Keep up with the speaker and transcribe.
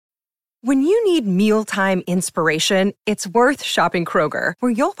When you need mealtime inspiration, it's worth shopping Kroger,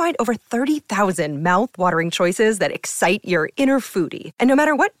 where you'll find over 30,000 mouth-watering choices that excite your inner foodie. And no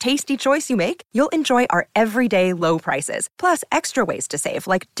matter what tasty choice you make, you'll enjoy our everyday low prices, plus extra ways to save,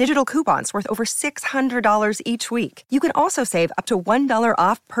 like digital coupons worth over $600 each week. You can also save up to $1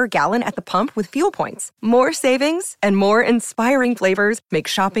 off per gallon at the pump with fuel points. More savings and more inspiring flavors make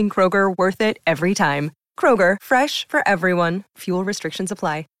shopping Kroger worth it every time. Kroger, fresh for everyone. Fuel restrictions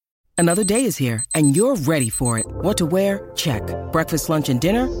apply. Another day is here, and you're ready for it. What to wear? Check. Breakfast, lunch, and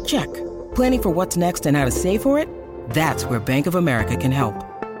dinner? Check. Planning for what's next and how to save for it? That's where Bank of America can help.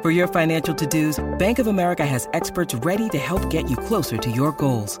 For your financial to-dos, Bank of America has experts ready to help get you closer to your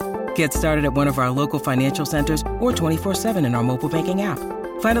goals. Get started at one of our local financial centers or 24/7 in our mobile banking app.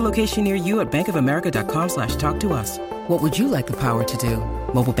 Find a location near you at bankofamerica.com/talktous. What would you like the power to do?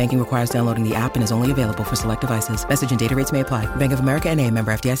 Mobile banking requires downloading the app and is only available for select devices. Message and data rates may apply. Bank of America N.A.,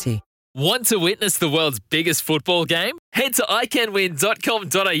 member FDIC. Want to witness the world's biggest football game? Head to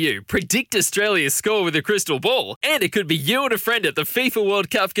iCanWin.com.au, predict Australia's score with a crystal ball, and it could be you and a friend at the FIFA World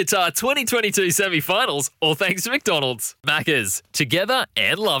Cup Qatar 2022 semi-finals, all thanks to McDonald's. Maccas, together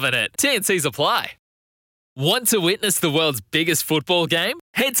and loving it. TNCs apply. Want to witness the world's biggest football game?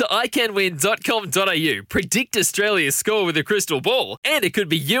 Head to iCanWin.com.au, predict Australia's score with a crystal ball, and it could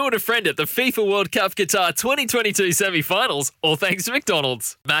be you and a friend at the FIFA World Cup Qatar 2022 semi-finals, all thanks to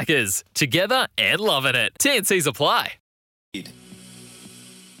McDonald's. Maccas, together and loving it. TNCs apply.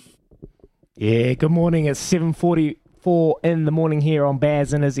 Yeah, good morning. It's 7:44 in the morning here on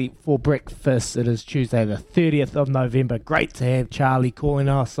Baz and Izzy for breakfast. It is Tuesday the 30th of November. Great to have Charlie calling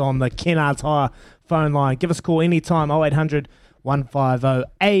us on the Kennards Hire phone line. Give us a call anytime, 0800 150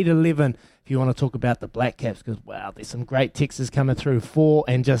 811 if you want to talk about the Black Caps, because, wow, there's some great texts coming through for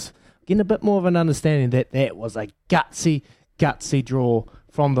and just getting a bit more of an understanding that that was a gutsy draw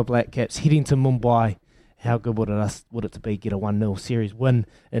from the Black Caps heading to Mumbai. How good would it to be get a 1-0 series win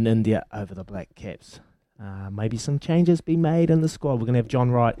in India over the Black Caps? Maybe some changes be made in the squad. We're going to have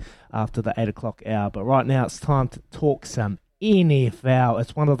John Wright after the 8 o'clock hour. But right now it's time to talk some NFL.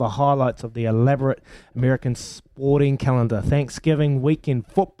 It's one of the highlights of the elaborate American sporting calendar. Thanksgiving weekend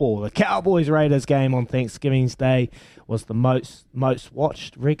football. The Cowboys-Raiders game on Thanksgiving's Day was the most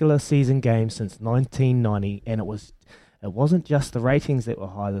watched regular season game since 1990, and it wasn't just the ratings that were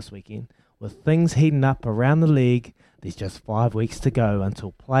high this weekend. With things heating up around the league, there's just 5 weeks to go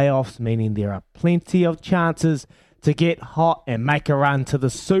until playoffs, meaning there are plenty of chances to get hot and make a run to the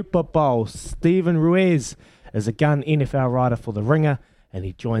Super Bowl. Stephen Ruiz is a gun NFL writer for The Ringer, and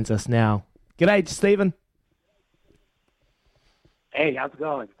he joins us now. G'day, Stephen. Hey, how's it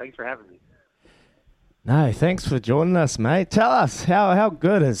going? Thanks for having me. No, thanks for joining us, mate. Tell us, how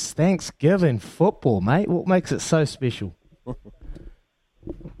good is Thanksgiving football, mate? What makes it so special?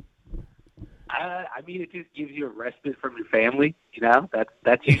 I mean, it just gives you a respite from your family, you know?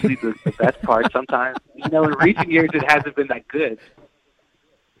 That's usually the best part sometimes. You know, in recent years, it hasn't been that good.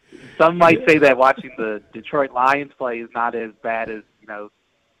 Some might say that watching the Detroit Lions play is not as bad as, you know,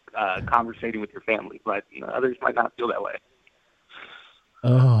 conversating with your family, but, you know, others might not feel that way.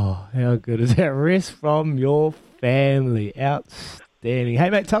 Oh, how good is that? Rest from your family. Outstanding.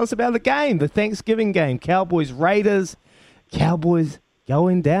 Hey, mate, tell us about the game, the Thanksgiving game. Cowboys-Raiders. Cowboys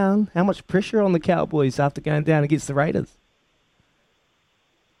going down. How much pressure on the Cowboys after going down against the Raiders?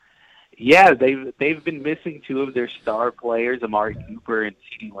 Yeah, they've been missing two of their star players, Amari Cooper and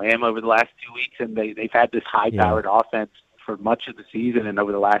CeeDee Lamb, over the last 2 weeks, and they've had this high-powered offense for much of the season, and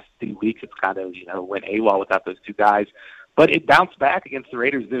over the last 2 weeks it's kind of, you know, went AWOL without those two guys. But it bounced back against the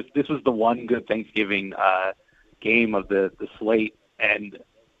Raiders. This was the one good Thanksgiving game of the slate, and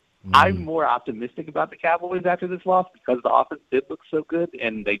I'm more optimistic about the Cowboys after this loss because the offense did look so good,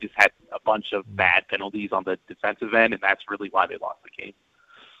 and they just had a bunch of bad penalties on the defensive end, and that's really why they lost the game.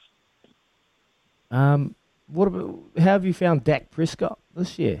 How have you found Dak Prescott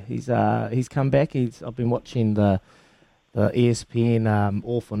this year? He's come back. I've been watching the ESPN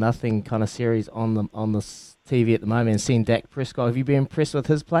All for Nothing kind of series on the TV at the moment and seeing Dak Prescott. Have you been impressed with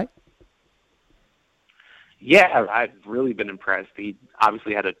his play? Yeah, I've really been impressed. He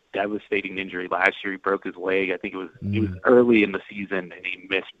obviously had a devastating injury last year. He broke his leg. I think it was early in the season, and he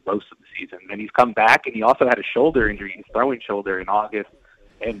missed most of the season. Then he's come back, and he also had a shoulder injury, his throwing shoulder in August,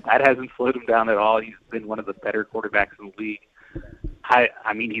 and that hasn't slowed him down at all. He's been one of the better quarterbacks in the league.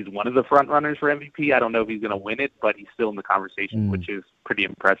 I mean, he's one of the front runners for MVP. I don't know if he's going to win it, but he's still in the conversation, which is pretty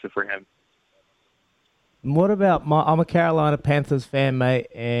impressive for him. What about I'm a Carolina Panthers fan, mate,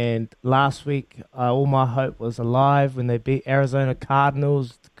 and last week all my hope was alive when they beat Arizona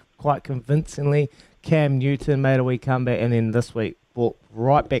Cardinals quite convincingly. Cam Newton made a wee comeback, and then this week brought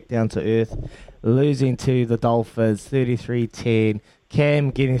right back down to earth, losing to the Dolphins 33-10.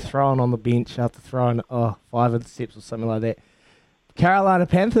 Cam getting thrown on the bench after throwing 5 intercepts or something like that. Carolina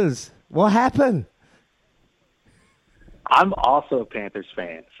Panthers, what happened? I'm also a Panthers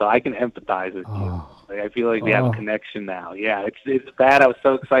fan, so I can empathize with you. Like, I feel like we have a connection now. Yeah, it's bad. I was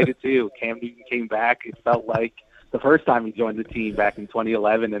so excited too. Cam Newton came back. It felt like the first time he joined the team back in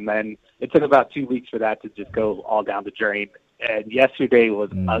 2011, and then it took about 2 weeks for that to just go all down the drain. And yesterday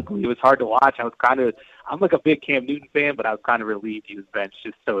was ugly. It was hard to watch. I'm like a big Cam Newton fan, but I was kind of relieved he was benched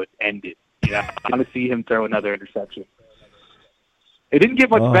just so it ended. I want to see him throw another interception. It didn't get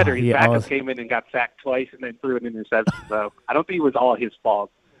much better. His backup came in and got sacked twice and then threw an interception. So I don't think it was all his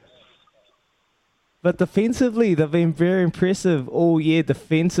fault. But defensively, they've been very impressive all year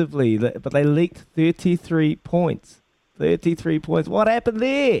defensively. But they leaked 33 points. 33 points. What happened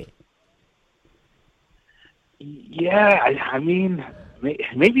there? Yeah, I mean,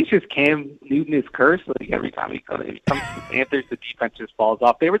 maybe it's just Cam Newton is cursed. Like every time he comes to the Panthers, the defense just falls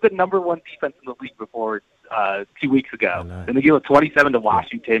off. They were the number one defense in the league before 2 weeks ago. Then they give it 27 to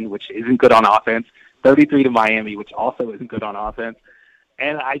Washington, which isn't good on offense, 33 to Miami, which also isn't good on offense.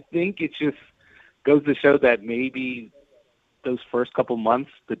 And I think it just goes to show that maybe those first couple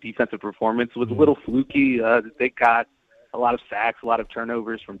months, the defensive performance was a little fluky. They got a lot of sacks, a lot of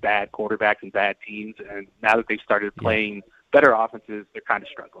turnovers from bad quarterbacks and bad teams. And now that they've started playing better offenses, they're kind of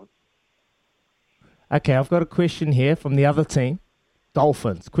struggling. Okay, I've got a question here from the other team.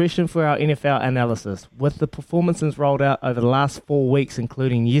 Dolphins. Question for our NFL analysis. With the performances rolled out over the last 4 weeks,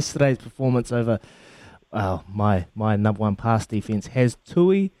 including yesterday's performance over my number one pass defense, has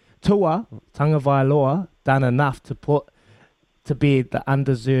Tua Tagovailoa done enough to put to bed the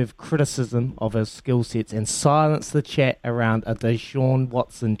undeserved criticism of his skill sets and silence the chat around a Deshaun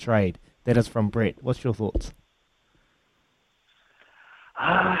Watson trade? That is from Brett. What's your thoughts?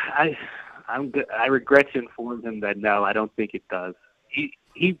 I regret to inform him that no, I don't think it does.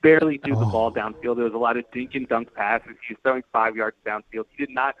 He barely threw the ball downfield. There was a lot of dink and dunk passes. He was throwing 5 yards downfield. He did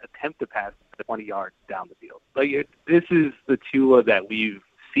not attempt to pass 20 yards down the field. Like this is the Tua that we've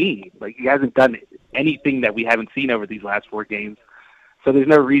seen. Like he hasn't done anything that we haven't seen over these last 4 games. So there's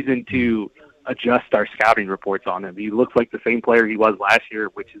no reason to adjust our scouting reports on him. He looks like the same player he was last year,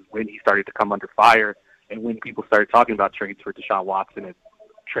 which is when he started to come under fire and when people started talking about trades for Deshaun Watson and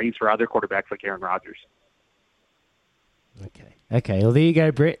trades for other quarterbacks like Aaron Rodgers. Okay. Well, there you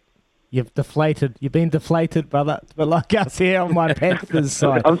go, Brett. You've been deflated, brother. But like us here on my Panthers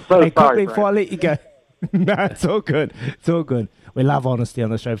side. I'm so sorry, quickly, before I let you go. No, it's all good. We love honesty on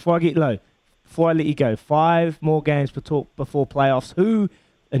the show. Before I let you go, 5 more games before playoffs. Who,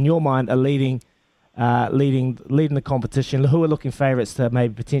 in your mind, are leading the competition? Who are looking favourites to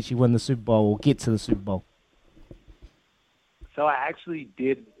maybe potentially win the Super Bowl or get to the Super Bowl? So I actually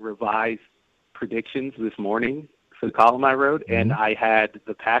did revise predictions this morning for the column I wrote, and I had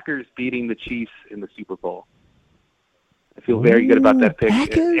the Packers beating the Chiefs in the Super Bowl. I feel very good about that pick.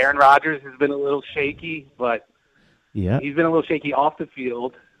 Packers? Aaron Rodgers has been a little shaky, but he's been a little shaky off the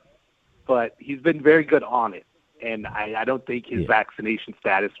field, but he's been very good on it. And I don't think his vaccination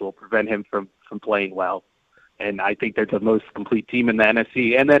status will prevent him from playing well. And I think they're the most complete team in the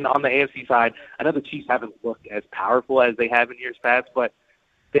NFC. And then on the AFC side, I know the Chiefs haven't looked as powerful as they have in years past, but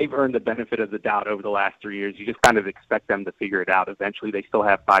they've earned the benefit of the doubt over the last 3 years. You just kind of expect them to figure it out eventually. They still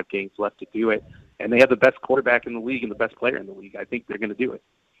have 5 games left to do it. And they have the best quarterback in the league and the best player in the league. I think they're going to do it.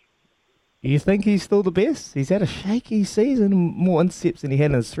 You think he's still the best? He's had a shaky season, more intercepts than he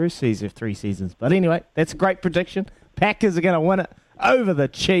had in his first season of 3 seasons. But anyway, that's a great prediction. Packers are going to win it over the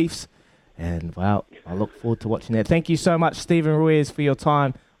Chiefs. And, well, I look forward to watching that. Thank you so much, Stephen Ruiz, for your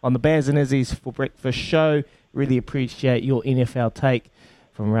time on the Baz and Izzy's for Breakfast show. Really appreciate your NFL take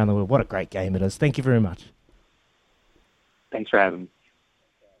from around the world. What a great game it is. Thank you very much. Thanks for having me.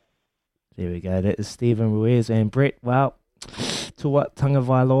 There we go. That is Stephen Ruiz. And Brett, well, Tua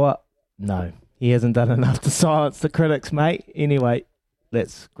Tagovailoa, no, he hasn't done enough to silence the critics, mate. Anyway,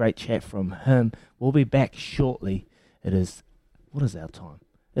 that's great chat from him. We'll be back shortly. What is our time?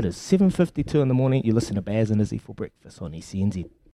 It is 7:52 in the morning. You listen to Baz and Izzy for Breakfast on ECNZ.